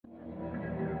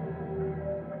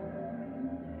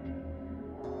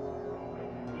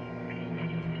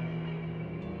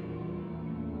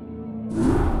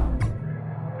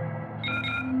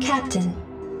Captain,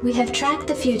 we have tracked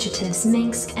the fugitives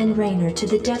Mengsk and Raynor to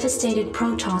the devastated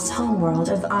protoss homeworld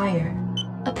of Aiur.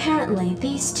 Apparently,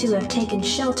 these two have taken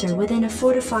shelter within a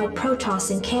fortified protoss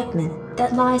encampment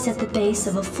that lies at the base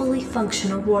of a fully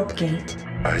functional warp gate.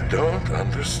 I don't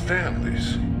understand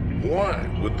this. Why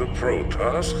would the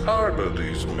protoss harbor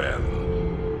these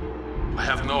men? I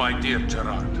have no idea,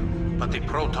 Gerard. But the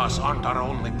protoss aren't our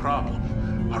only problem.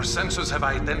 Our sensors have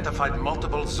identified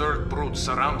multiple zerg broods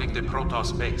surrounding the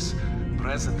protoss base.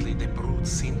 Presently, the broods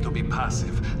seem to be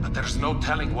passive, but there's no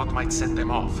telling what might set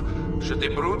them off. Should the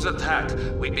broods attack,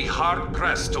 we'd be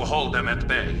hard-pressed to hold them at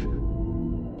bay.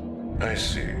 I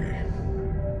see.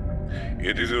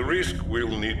 It is a risk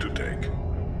we'll need to take.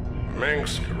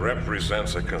 Mengsk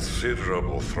represents a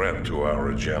considerable threat to our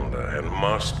agenda and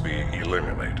must be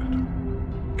eliminated.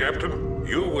 Captain,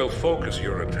 you will focus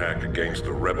your attack against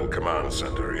the rebel command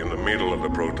center in the middle of the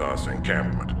protoss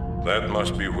encampment. That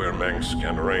must be where Mengsk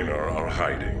and Raynor are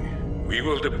hiding. We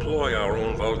will deploy our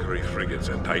own Valkyrie frigates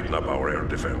and tighten up our air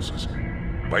defenses.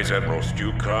 Vice Admiral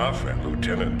Stukov and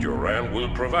Lieutenant Duran will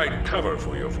provide cover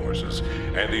for your forces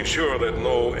and ensure that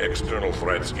no external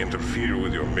threats interfere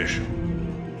with your mission.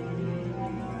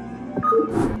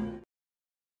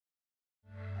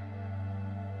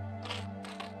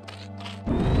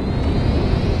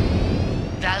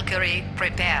 Valkyrie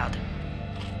prepared.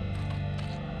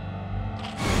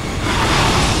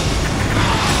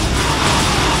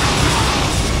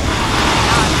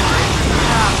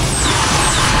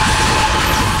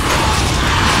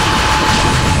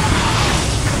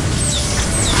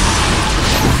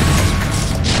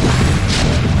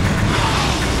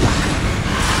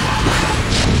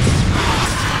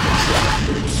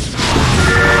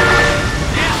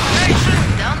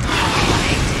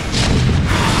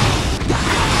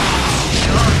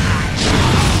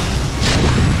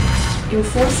 Your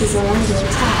forces are under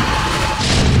attack.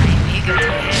 I'm eager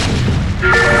to hit.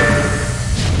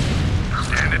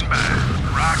 Standing by.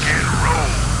 Rock and roll.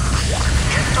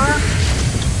 Yes, sir?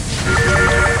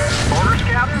 Orders,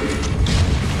 Captain?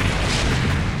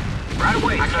 Right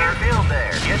away, I can't build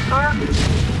there. Yes, sir?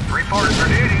 Reporting for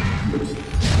duty.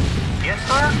 Yes,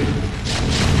 sir?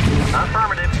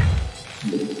 Affirmative.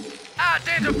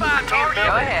 Identify target!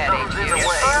 Go ahead, Something's in the HQ.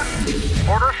 way. Yes,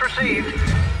 sir? Orders received.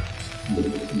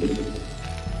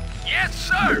 Yes,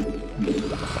 sir!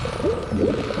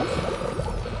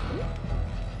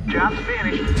 Job's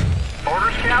finished.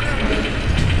 Orders, Captain?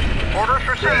 Orders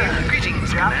received.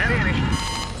 Greetings, Job's Command.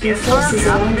 finished. Your Yes, sir? forces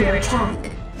are Job's under finished. attack.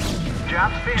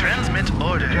 Job's finished. Transmit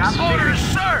orders. Job's Orders,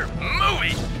 finished. sir!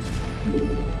 Moving!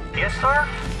 Yes, sir?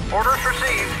 Orders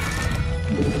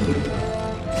received.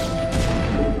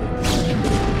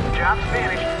 Job's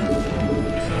finished.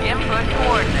 Input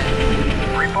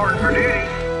coordinates. Reporting for duty.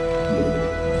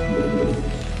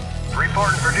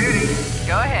 Reporting for duty.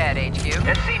 Go ahead, HQ.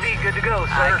 SCV good to go,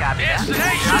 sir. I copy that.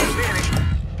 Destination! Job's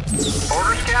finished.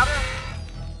 Orders, Captain?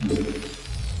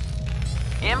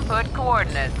 Input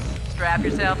coordinates. Strap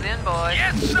yourselves in, boys.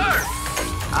 Yes, sir!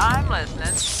 I'm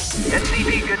listening.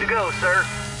 SCV good to go, sir.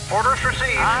 Orders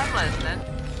received. I'm listening.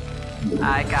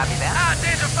 I copy that.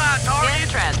 Identify In target!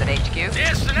 transit, HQ.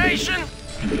 Destination!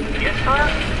 Yes, sir?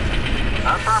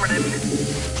 Affirmative.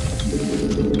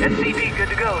 SCV good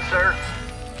to go, sir.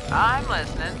 I'm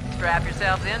listening. Strap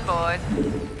yourselves in, boys.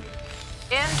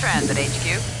 In transit,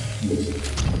 HQ.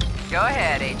 Go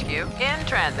ahead, HQ. In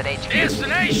transit, HQ.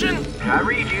 Destination! I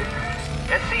read you.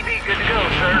 SCV good to go,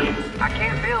 sir. I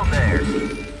can't build there.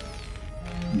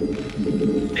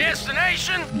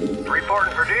 Destination!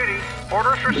 Reporting for duty.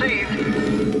 Orders received.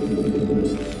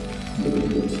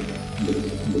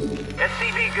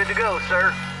 SCV good to go,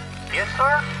 sir. Yes,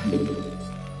 sir?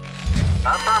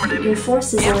 Affirmative. Your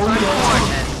forces are Input under attack.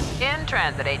 coordinates. In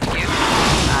transit, HQ.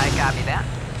 I copy that.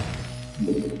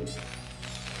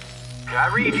 I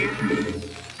read you.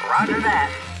 Roger that.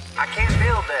 I can't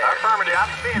build there. Affirmative. I'm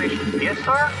finished. Yes,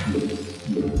 sir?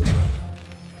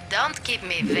 Don't keep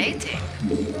me waiting.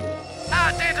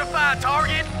 Identify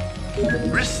target!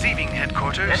 Receiving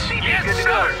headquarters. SCV Yes, good to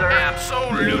go, sir! sir.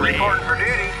 Absolutely! Reporting for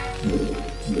duty.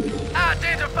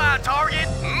 Identify target!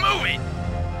 Moving!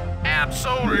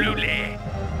 Absolutely!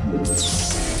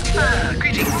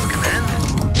 Greetings, Command.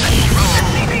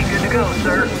 SCV good to go,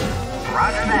 sir.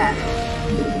 Roger that.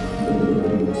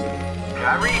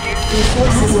 I read you. Your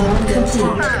forces are under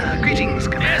attack. Greetings,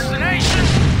 Command. Destination!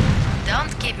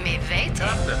 Don't keep me waiting.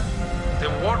 Captain, the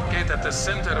warp gate at the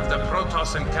center of the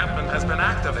protoss encampment has been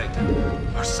activated.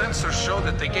 Our sensors show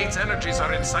that the gate's energies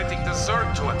are inciting the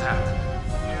zerg to attack.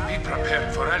 Be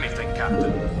prepared for anything,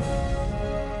 Captain.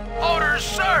 Orders,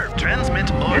 sir!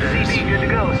 Transmit orders. SCV good to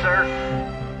go, sir.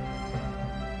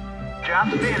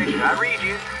 Job's finished. I read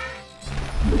you.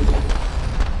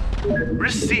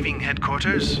 Receiving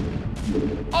headquarters.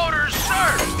 Orders,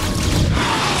 sir!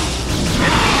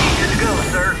 SCV good to go,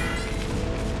 sir.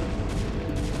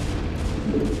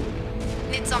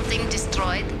 Need something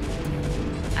destroyed?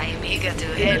 I am eager to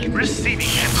help. Receiving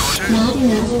headquarters. Not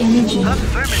enough energy.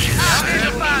 Affirmative.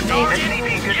 Identify target! SCV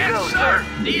good to Yes, go, sir!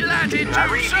 sir. Delighted I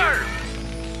to, read you. sir!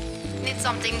 Need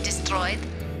something destroyed?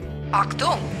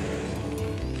 Achtung!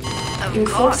 Of Your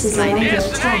course, forces my are under name.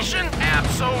 attack. Destination,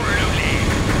 absolutely!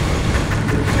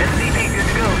 SCV good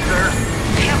to go, sir.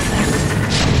 Perfect.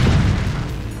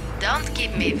 Don't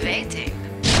keep me waiting.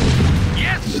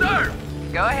 Yes, sir!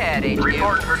 Go ahead, HQ.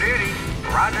 Reporting for duty.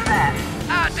 Roger that.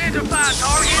 Identify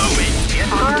target! Moving! Yes,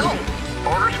 sir. Achtung!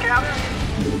 Orders, Captain?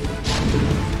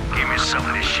 Give me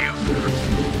something to shoot.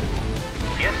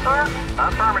 Yes, sir.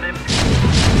 Affirmative.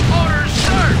 Orders,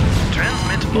 sir!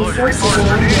 Transmit Your orders. forces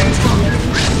are under attack.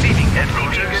 Receiving SCV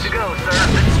headquarters. good to go, sir.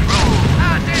 Let's roll.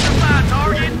 Identify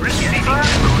target! Receiving sir.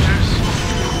 headquarters.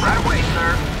 Right away, sir.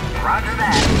 Roger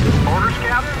that. Orders,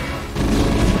 Captain?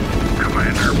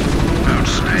 Commander,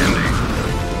 outstanding.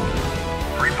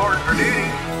 Reporting for duty.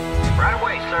 Right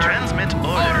away, sir. Transmit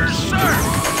Orders, orders. sir!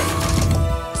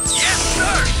 Yes,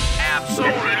 sir!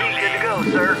 SCV good to Absolutely! go,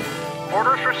 sir.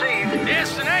 Orders received.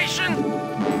 Destination!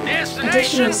 Additional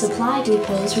Destination! supply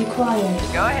depots required.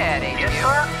 Go ahead, HQ. Yes,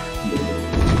 sir.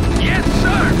 Yes,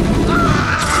 sir!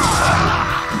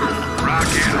 Rock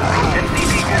and roll.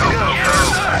 SCV good to go, Yes,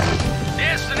 sir. sir!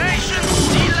 Destination!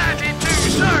 Delighted to,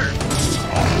 sir!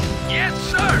 Yes,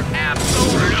 sir!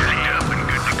 Absolutely! Up and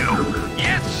good to go.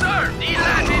 Yes, sir!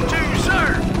 Delighted to, sir!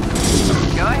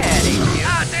 Go ahead, HQ.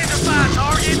 Identify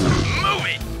target! Move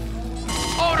it!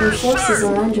 Your Orders, forces sir!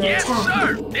 are under Yes, attack. sir!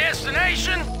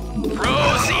 Destination!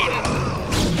 Proceeding!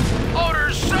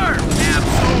 Orders, sir!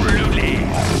 Absolutely!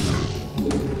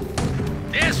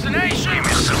 Destination! Give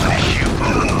me something to shoot.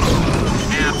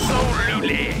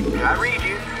 Absolutely! I read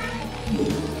you.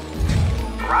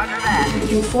 Roger that.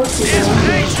 Your forces are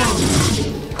under attack.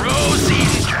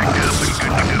 Proceeding! Jacked up and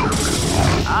good to go.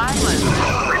 I'm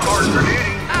listening. Reporting for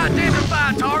duty. Identify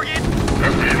target!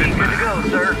 SCV good to go,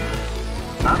 sir.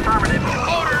 Affirmative.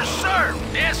 Orders, sir!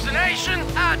 Destination!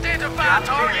 Identify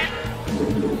target!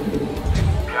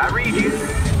 I read you.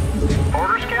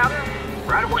 Orders, Captain?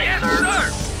 Right away, Yes, sir. sir!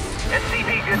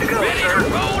 SCV good to go, Ready to sir.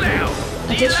 roll out!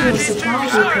 Additional Delighted supply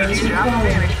to, sir! depots Job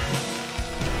required. finished.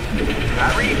 I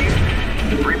read you.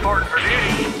 Reporting for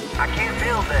duty. I can't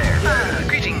build there.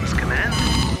 Greetings, command.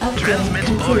 Upgrade Transmit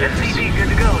complete. orders. SCV good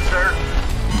to go, sir.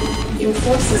 Your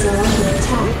forces are under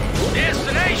attack.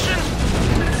 Destination!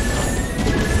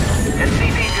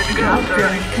 SCV good to go,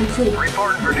 Upgrade sir. complete.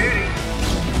 Reporting for duty.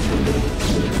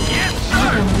 Yes,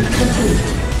 sir! Upgrade complete.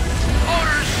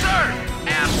 Orders, sir!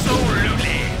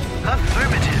 Absolutely!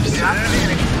 Affirmative, Job sir.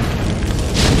 finished.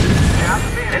 Job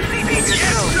finished. SCV good to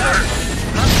Yes, go, sir! sir.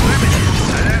 Affirmative,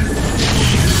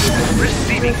 sir.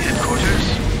 Receiving headquarters.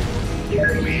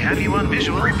 We have you on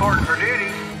visual. Reporting for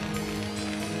duty.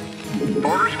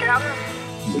 Orders, Captain?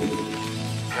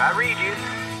 I read you.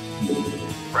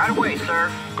 Right away,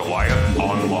 sir. Goliath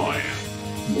online.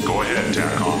 Go ahead,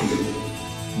 TACOM.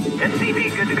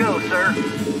 SCV good to go, sir.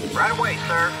 Right away,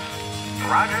 sir.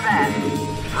 Roger that.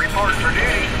 Reporting for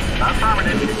duty.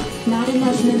 Affirmative. Not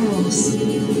enough minerals.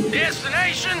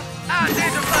 Destination!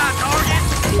 Identify target!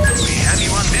 We have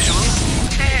you on visual.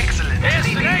 Excellent.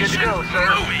 SCV good to Destination! go, sir.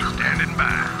 Moving! Standing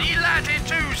by. Delighted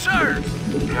to, sir!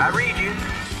 I read you.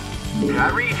 I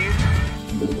read you.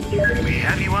 We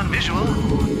have you on visual.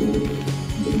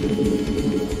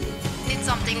 Need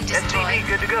something SCV destroyed?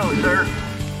 good to go, sir.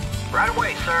 Right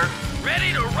away, sir.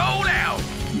 Ready to roll out!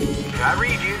 I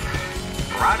read you.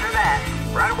 Roger that.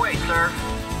 Right away, sir.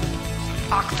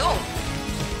 Achtung!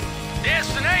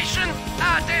 Destination!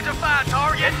 Identify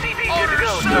target! SCV good to Orders,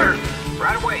 go, sir.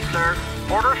 Right away, sir.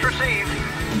 Orders received.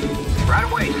 Right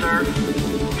away, sir.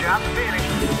 Job's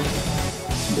finished.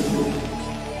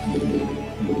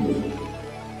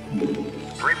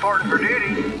 Reporting for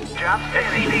duty. Job's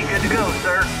finished. SCV good to go,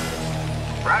 sir.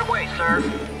 Right away, sir.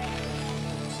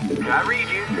 I read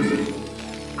you.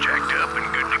 Jacked up and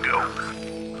good to go.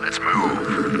 Let's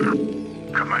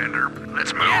move. Commander,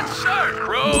 let's move. Yes, sir!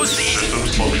 Proceed!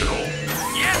 Systems functional.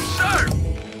 Yes,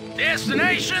 sir!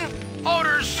 Destination!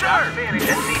 Orders, Job's sir! finished.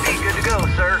 SCV good to go,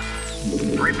 sir.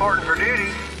 Reporting for duty.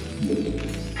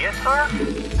 Yes, sir.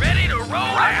 Ready to roll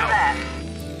Roger out! that.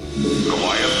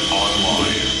 Goliath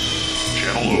online.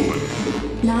 Channel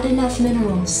open. Not enough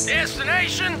minerals.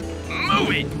 Destination!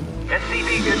 Move it!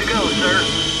 SCV good to go, sir.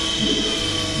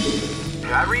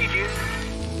 I read you.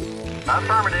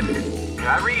 Affirmative.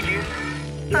 I read you.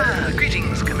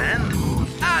 Greetings, Command.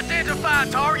 Identify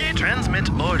target. Transmit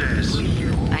orders.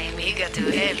 I am eager to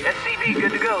help. SCV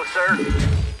good to go, sir.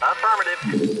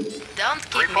 Affirmative. Don't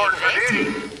keep Reporting me for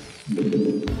waiting.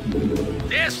 duty.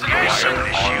 Destination.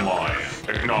 Online.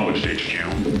 Acknowledged, HQ.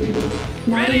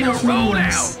 Not Ready to enough roll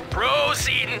minerals. out.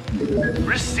 Proceeding.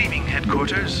 Receiving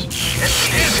headquarters.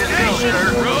 SCV good to go, Destination.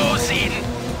 sir. Proceeding.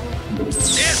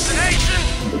 Destination.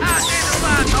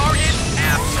 Identify target.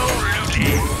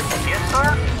 Absolutely. Yes,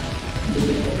 sir.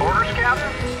 Orders,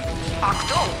 Captain.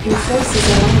 Octo. Your forces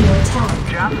are under attack.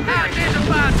 Job finished.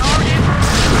 Identify target.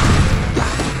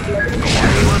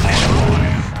 Anyone visual?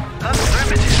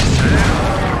 Affirmative, sir.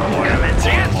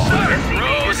 Commencing. Yes, sir. SCV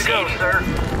good to go, Proceeding. sir.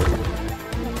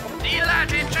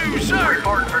 Delighted to, sir.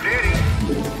 Reporting for duty.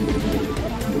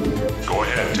 Go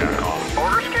ahead, TACOM.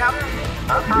 Orders, Captain.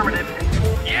 Affirmative.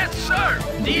 Yes, sir.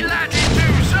 Delighted to,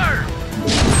 sir.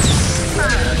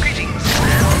 Greetings,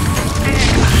 Command.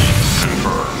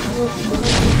 Confirmed.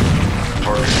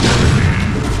 Target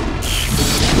designated.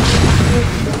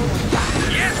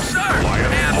 Yes, sir.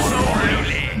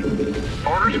 Absolutely.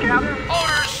 Orders, Captain.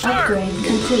 Orders, sir. Upgrade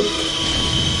complete.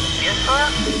 Yes, sir.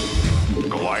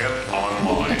 Goliath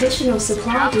online. Additional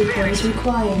supply depots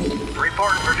required.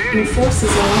 Reporting for Your duty.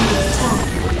 forces are under attack.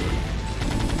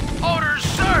 Orders,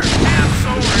 sir.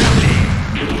 Absolutely.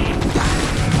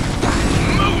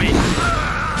 Moving.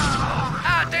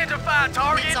 Identify Need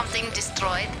target. something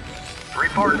destroyed?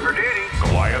 Reporting for duty.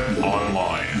 Goliath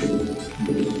online.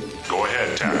 Go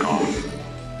ahead, TACOM.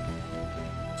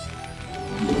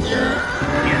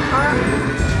 Yes, sir.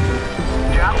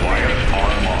 Job finished. Goliath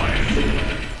online.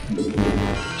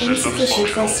 Systems Insufficient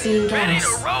functional. phosphine Ready gas. to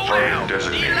roll Target out.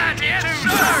 designated. Delighted to,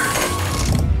 sir.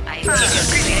 I am eager to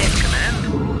help. Command.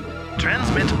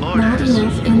 Transmit Not orders.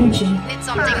 enough energy. Need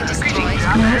something destroyed?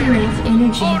 Job Not finished. enough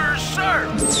energy. Orders, sir.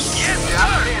 Yes, Job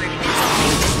sir. finished. Need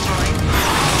something destroyed?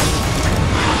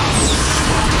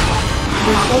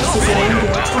 Your forces are under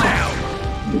Roll attack. out.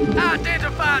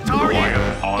 Identify target.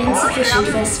 Goliath online. Insufficient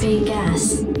phosphine gas.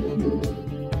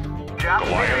 Job finished.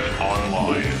 Goliath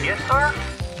online. Yes, sir.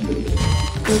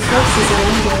 Your forces are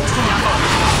under attack.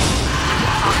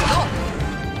 Octo.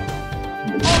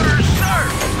 Orders, sir.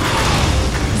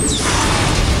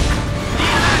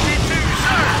 Delighted to,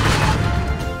 sir.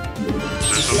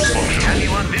 Systems functional. Have you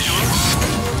on visual?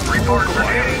 Reporting for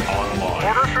duty. Goliath online.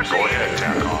 Orders Go received. ahead,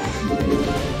 TACOM.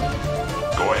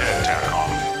 Go ahead, TACOM.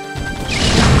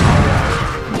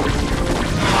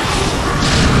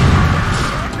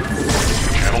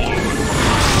 Channel open.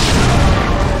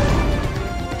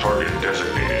 Target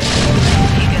designated.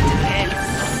 Eager to help.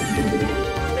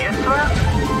 Yes, sir.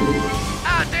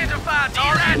 Identify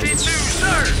target. Delighted to,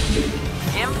 sir.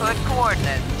 Input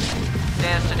coordinates.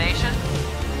 Destination.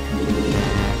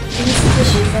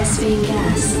 Insufficient phosphine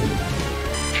gas.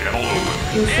 Channel open.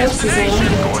 Your forces are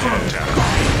under Go ahead, attack. TACOM.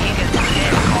 Eager to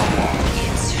help. TACOM locked.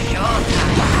 It's your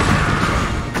time.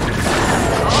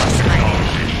 Of course, my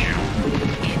enemy.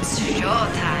 It's your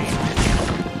time.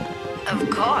 Of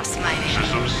course, my enemy.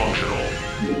 Systems functional.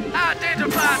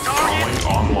 Identify target.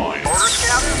 Calling online. Orders,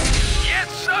 Captain. Yes,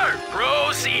 sir.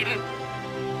 Proceeding.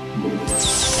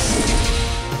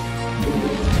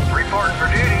 Reporting for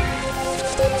duty.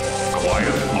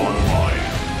 Goliath online.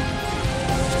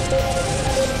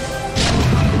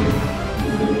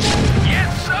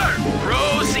 Yes, sir.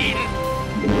 Proceeding.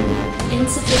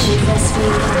 Insufficient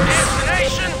phosphine gas.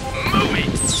 Destination.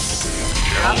 Moving.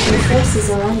 Your forces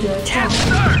are under attack. Yes,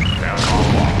 sir. TACOM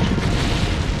locked.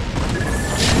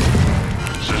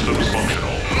 Systems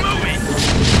functional. Moving.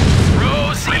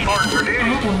 Proceeding. Reporting for duty.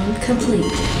 Add-on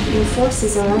complete. Your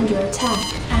forces are under attack.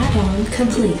 Add-on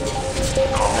complete.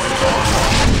 Calling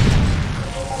online.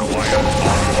 Goliath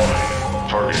online.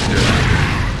 Target designated.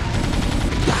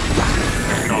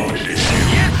 Acknowledged, HQ.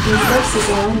 Yes, Your sir. forces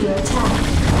are under attack.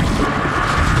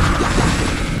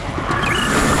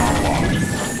 TACOM locked.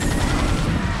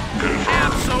 Confirmed.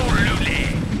 Absolutely.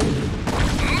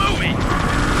 Moving.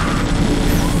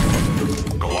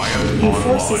 Goliath Your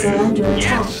forces are online. under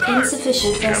attack. Yes, sir.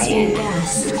 Insufficient phosphine gas.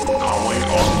 Calling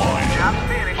online. Job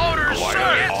finished. Orders, sir.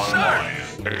 Goliath Yes, sir. online.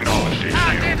 Acknowledged, HQ.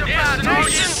 Identify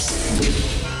target.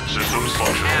 Systems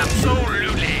functional.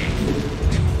 Absolutely.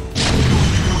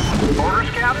 Orders,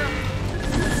 Captain.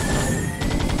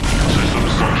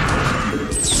 Systems functional.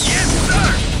 Yes, sir.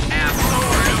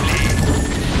 Absolutely.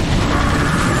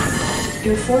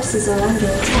 Your forces are under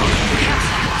attack.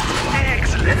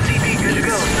 Excellent. SCV good to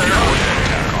go, sir.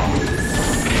 TACOM.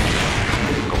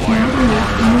 Not Goliath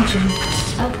enough online. energy.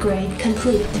 Upgrade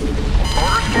complete.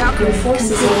 Orders, Your Captain.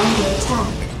 forces are under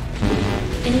attack.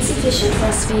 Insufficient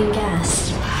phosphine gas.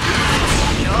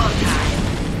 Your time.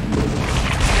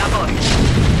 Jawohl.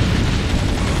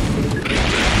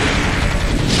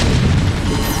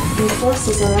 Your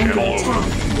forces are under attack.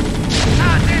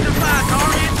 Identify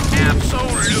target.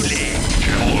 Absolutely.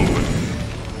 Channel open.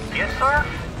 Yes, sir?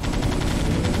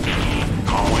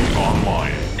 Comlink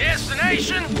online.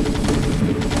 Destination.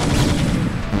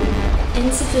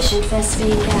 Insufficient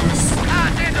Vespene gas.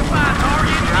 Identify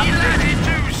target. Elected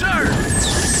to, sir.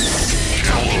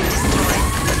 Channel open.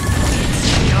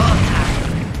 It's your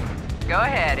time. Go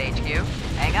ahead, HQ.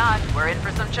 Hang on, we're in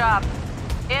for some chop.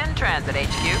 In transit,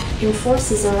 HQ. Your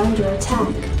forces are under attack.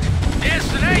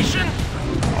 Destination.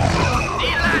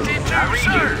 Elected to,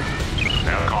 sir.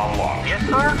 Navcom locked. Yes,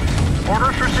 sir?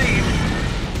 Orders received.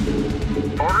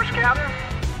 Orders, Captain?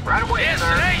 Right away,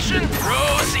 sir. Destination.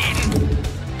 Proceeding.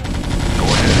 Go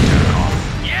ahead, Navcom.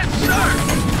 Yes, sir.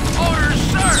 Orders,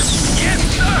 sir. Yes,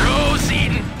 sir.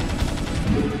 Proceeding.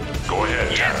 Go ahead,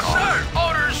 Yes, Navcom. sir.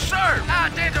 Orders, sir.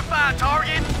 Identify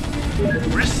target.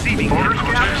 Receiving Orders,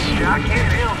 Captain? headquarters. I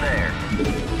can't help there.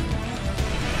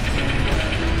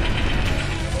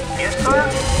 Yes, sir?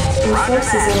 Your Roger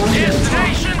forces that. are under attack.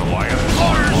 Destination. Goliath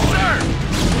Orders, online. sir.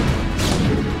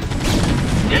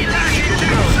 Elected to,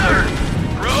 sir.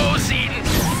 Proceeding.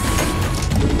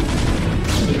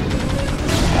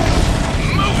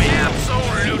 Moving.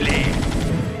 Absolutely.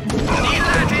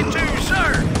 Elected to, sir.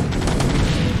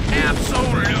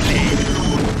 Absolutely.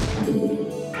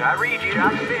 I read you.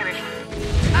 I'm finished.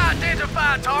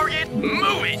 Identify target.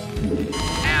 Moving.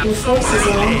 Your forces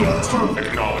are under Absolutely. attack.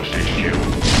 Acknowledged, HQ.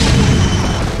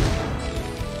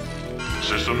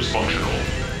 Systems functional.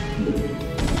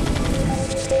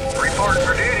 Reporting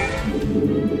for duty.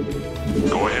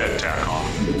 Go ahead, TACOM.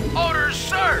 Orders,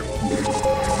 sir.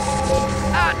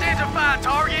 Identify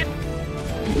target.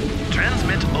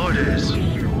 Transmit orders.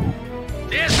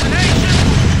 Destination.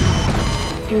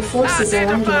 Your forces are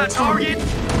under Identify attack. target.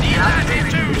 Elected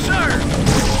to, sir.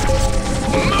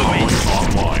 Moving. Comlink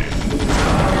online.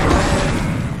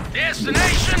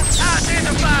 Destination.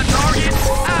 Identify target.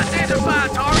 Identify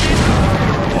target.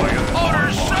 Goliath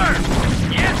Orders, online. sir.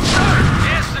 Yes, sir.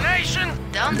 Destination.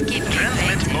 Don't keep me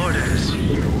Transmit waiting. orders.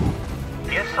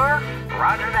 Yes, sir?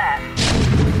 Roger that.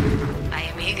 I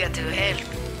am eager to help.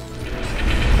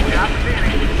 Job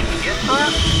finished. Yes, sir?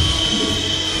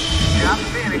 Job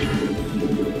finished.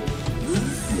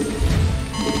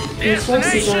 Your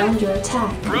forces are Destination. under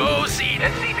attack. Proceed.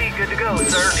 SCP good to go,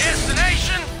 sir.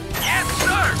 Destination. Yes,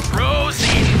 sir.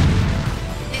 Proceed.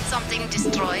 Did something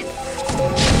destroyed?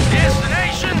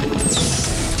 Destination.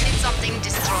 Did something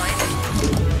destroyed?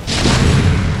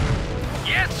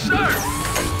 Yes, sir.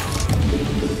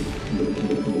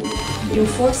 Your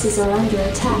forces are under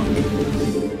attack.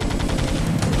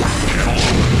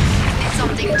 Did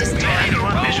something destroyed?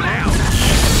 Anyone visual?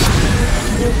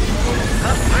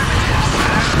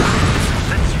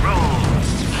 Let's roll.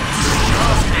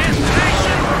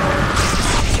 Destination.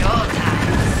 Your time.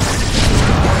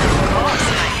 Of course,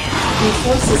 my man. Your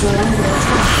forces are under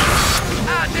attack.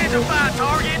 Identify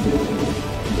target.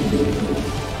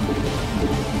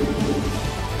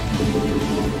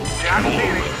 Job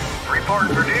finished.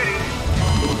 Reporting for duty.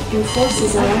 Your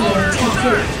forces are under Orders, sir.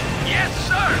 attack. Yes,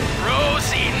 sir.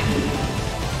 Proceed.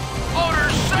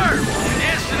 Orders, sir.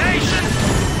 Destination.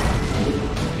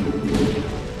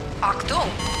 Achtung!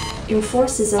 Your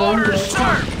forces are under Orders, sir.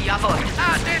 attack. Jawohl.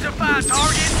 Identify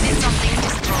target. Did something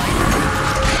destroyed?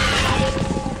 Jawohl.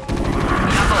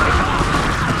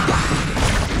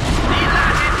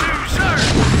 Elected to, sir.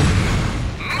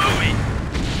 Moving.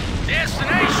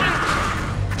 Destination.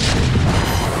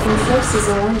 Your forces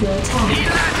are under attack.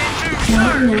 Elected to,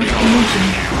 Not sir. enough energy.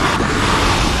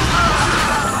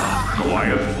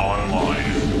 Goliath online.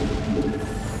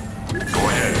 Go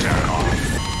ahead, TACOM.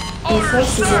 Your Orders,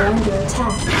 forces are sir. under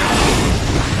attack.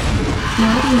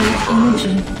 Not enough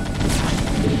energy.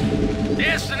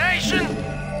 Destination.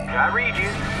 I read you.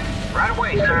 Right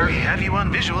away, sir. We have you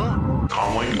on visual.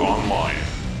 Comlink online.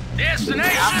 Job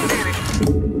Destination.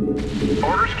 finished.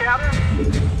 Orders, Captain?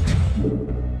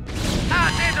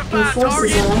 Identify Your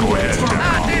forces target. are under Go ahead, attack.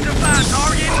 TACOM. Identify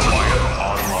target. Goliath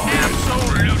online.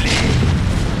 Absolutely.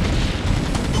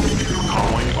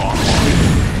 Comlink online.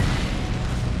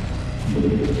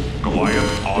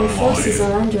 Goliath Your forces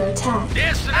online. are under attack.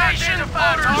 Destination.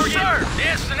 Identify target. Sir.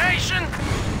 Destination.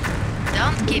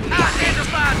 Don't keep me waiting.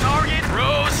 Identify target.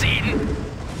 Proceeding.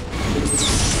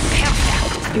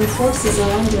 Perfect. Your forces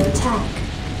are under attack.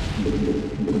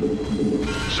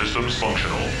 Systems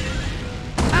functional.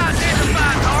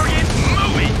 Identify target.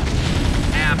 Moving.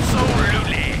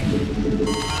 Absolutely.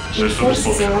 Your Systems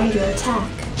forces are functional. under attack.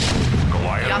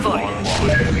 Goliath Jawohl.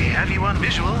 online. We have you on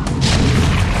visual.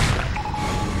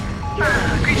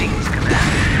 Greetings,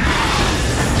 Commander.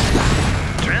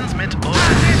 Transmit orders.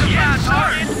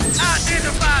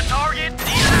 Identify target.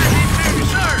 Delighted to,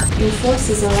 sir. Your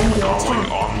forces are under Calling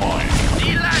attack. online.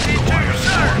 Delighted to, Quiet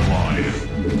sir.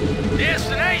 online.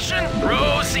 Destination,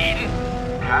 proceeding.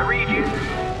 I read you.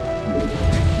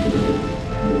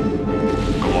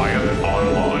 Quiet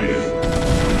online.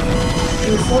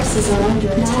 Your forces are under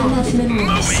attack. Not enough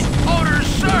minerals. Moving. Orders,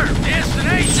 sir.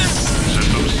 Destination.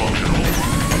 Systems functional.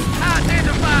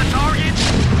 Identify target.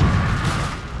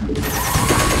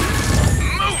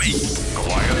 Moving.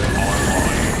 Quiet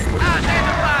online.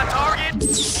 Identify target.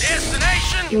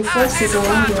 Destination. Your forces are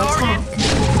Identify under target.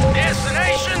 attack.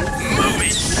 Destination.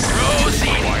 Moving.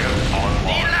 Proceed. Quiet online.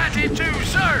 Delighted to,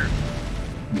 sir.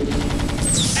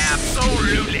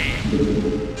 Absolutely.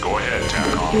 Go ahead,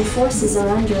 TACOM. Your forces are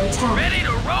under attack. Ready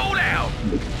to roll out.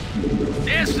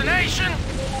 Destination.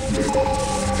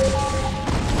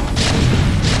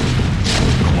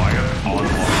 Quiet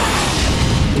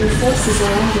online. Your forces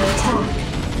are under attack.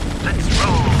 Let's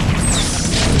roll.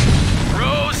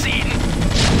 Proceeding.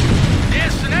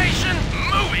 Destination.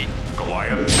 Moving.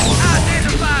 Quiet online.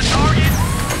 Identify target.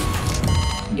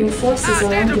 Your forces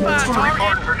are under Identify attack. target.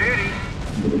 Reporting for duty.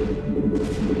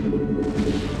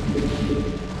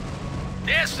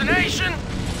 Destination.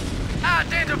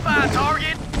 Identify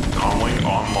target. Comlink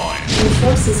online. Your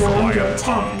forces are under Quiet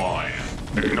attack. online.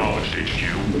 Acknowledged, HQ.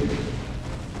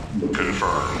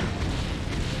 Confirmed.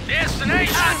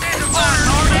 Destination. Identify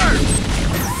target.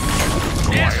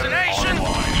 Quiet Destination.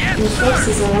 online. Yes, Your sir.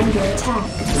 forces are under attack.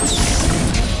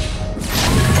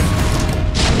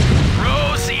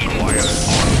 Proceeding. Quiet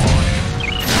online.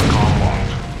 TACOM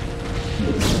locked.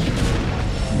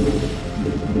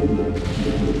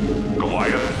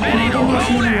 Quiet Ready to Not enough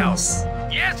roll out. minerals.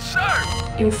 Yes, sir.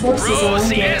 Your forces are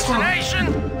Proceed. under attack. Destination.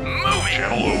 Moving.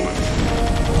 channel open.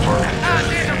 Target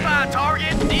designated. Identify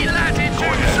target. Delighted Go to,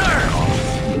 ahead, sir. TACOM.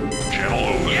 Channel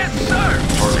open. Yes, sir.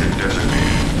 Target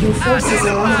designated. Your forces are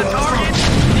Identify under target. attack.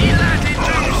 Delighted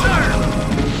to, sir.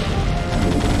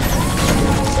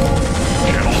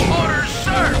 Channel open. Orders,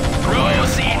 sir.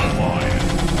 Proceed. Online.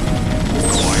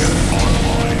 Quiet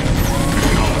online.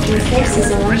 Your Acknowledged. forces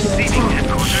are under Receiving attack.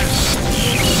 headquarters.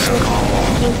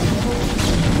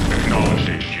 Acknowledged,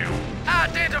 HQ.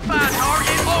 Identify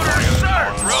target. Orders, sir.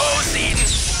 Proceed.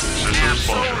 Systems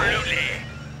functional. Absolutely.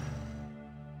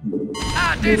 Your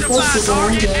Identify forces are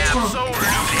target. under attack.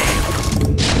 Absolutely.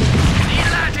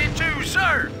 Delighted to,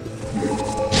 sir. Go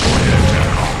ahead,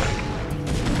 TACOM.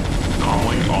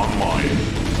 Comlink online.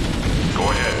 Go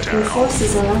ahead, Your TACOM.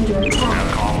 forces are under attack.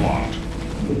 TACOM locked.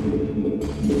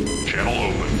 Channel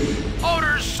open.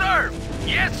 Orders, sir.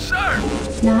 Yes, sir.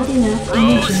 Not enough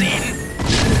energy. Proceed.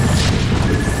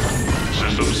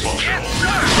 Systems functional. Yes,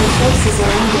 sir. Your forces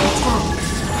are under attack.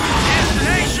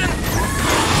 Destination.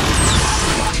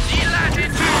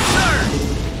 Delighted to, sir.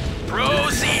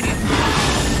 Proceed.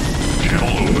 Channel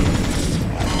open.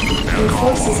 Your TACOM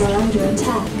forces locked. are under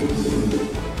attack.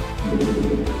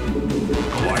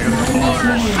 Quiet Not enough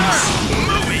Orders, sir. minerals.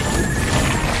 Moving.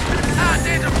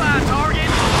 Identify target.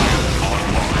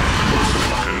 online.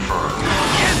 Confirmed.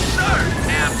 Yes, sir.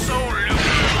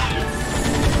 Absolutely.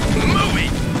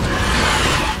 Moving.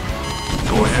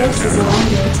 Go Your ahead, forces are TACOM.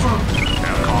 under attack.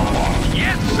 TACOM locked.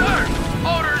 Yes, sir.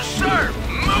 Orders, sir.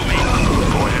 Moving.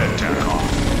 Go ahead, TACOM.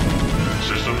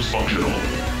 Systems functional.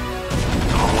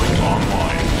 Comlink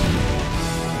online.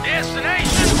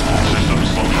 Destination. Systems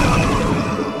functional.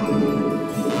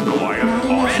 Quiet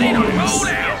Ready to online. roll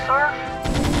Yes, out. sir.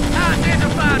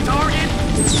 Identify target.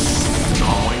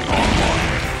 Comlink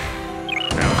online.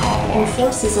 TACOM Your locked.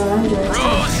 forces are under attack.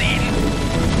 Proceed.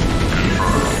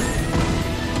 Confirmed.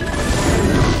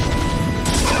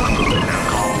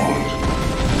 TACOM locked.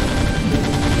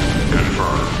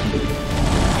 Confirmed.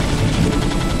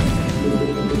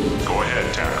 Go ahead,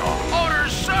 TACOM.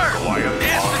 Orders, sir. Quiet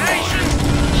Destination.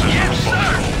 online. Yes, Systems sir.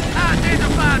 functional.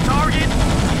 Identify target.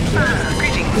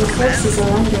 Greetings, Your forces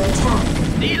are under attack.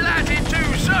 Delighted to,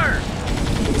 sir.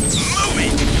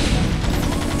 Moving.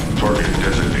 Target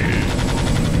designated.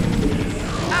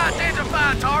 Identify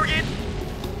target.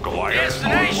 Quiet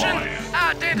Destination. online.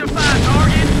 Identify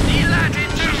target. Delighted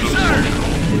to, Systems sir. functional.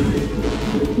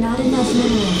 Not enough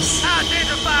minerals.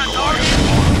 Identify target.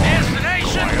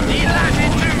 Destination.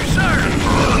 Delighted to, sir.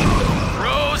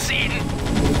 Proceed.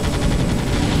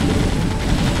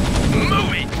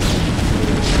 Moving.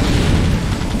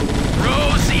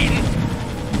 Proceed.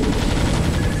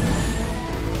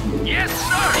 Yes,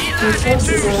 sir. Your Delighted to,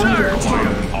 forces are under sir.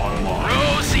 attack. Online.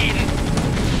 Proceed.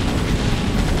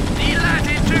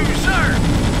 Delighted to, sir.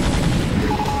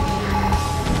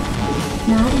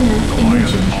 Not enough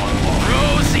energy. Online.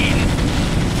 Proceed.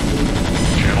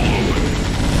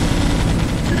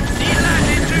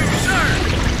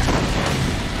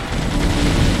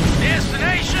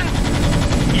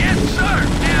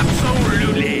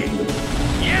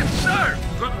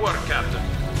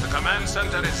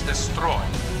 center is destroyed.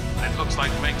 It looks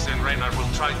like Mengsk and Raynor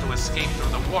will try to escape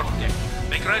through the warp gate.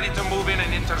 Make ready to move in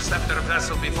and intercept their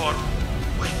vessel before...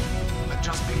 Wait, I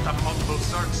just picked up multiple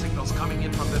zerg signals coming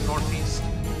in from the northeast.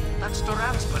 That's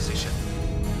Duran's position.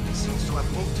 He seems to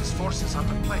have moved his forces out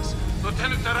of place.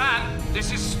 Lieutenant Duran,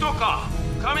 this is Stukov.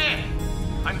 Come in.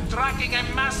 I'm tracking a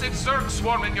massive zerg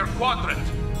swarm in your quadrant.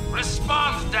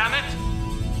 Respond, damn it!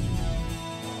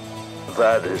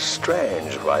 That is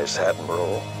strange, Vice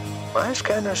Admiral. My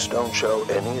scanners don't show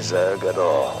any zerg at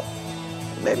all.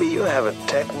 Maybe you have a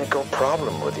technical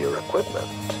problem with your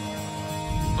equipment.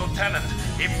 Lieutenant,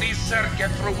 if these zerg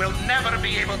get through, we'll never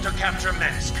be able to capture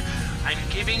Mengsk. I'm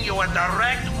giving you a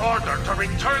direct order to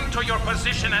return to your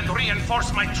position and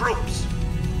reinforce my troops.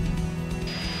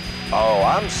 Oh,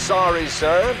 I'm sorry,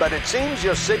 sir, but it seems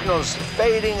your signal's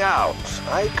fading out.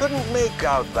 I couldn't make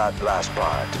out that last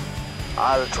part.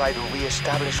 I'll try to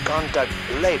re-establish contact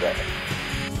later.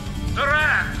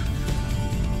 Duran!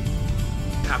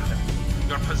 Captain,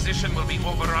 your position will be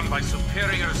overrun by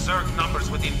superior zerg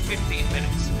numbers within 15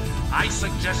 minutes. I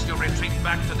suggest you retreat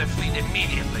back to the fleet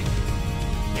immediately.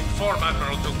 Inform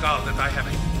Admiral DuGalle that I have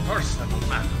a personal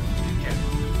matter to get.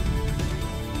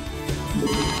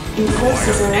 Your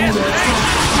forces are under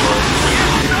attack.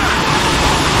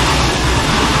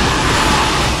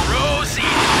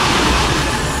 Rosie!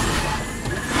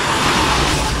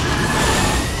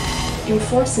 Your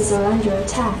forces are under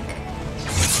attack.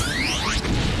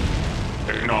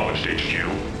 Acknowledged,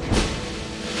 HQ.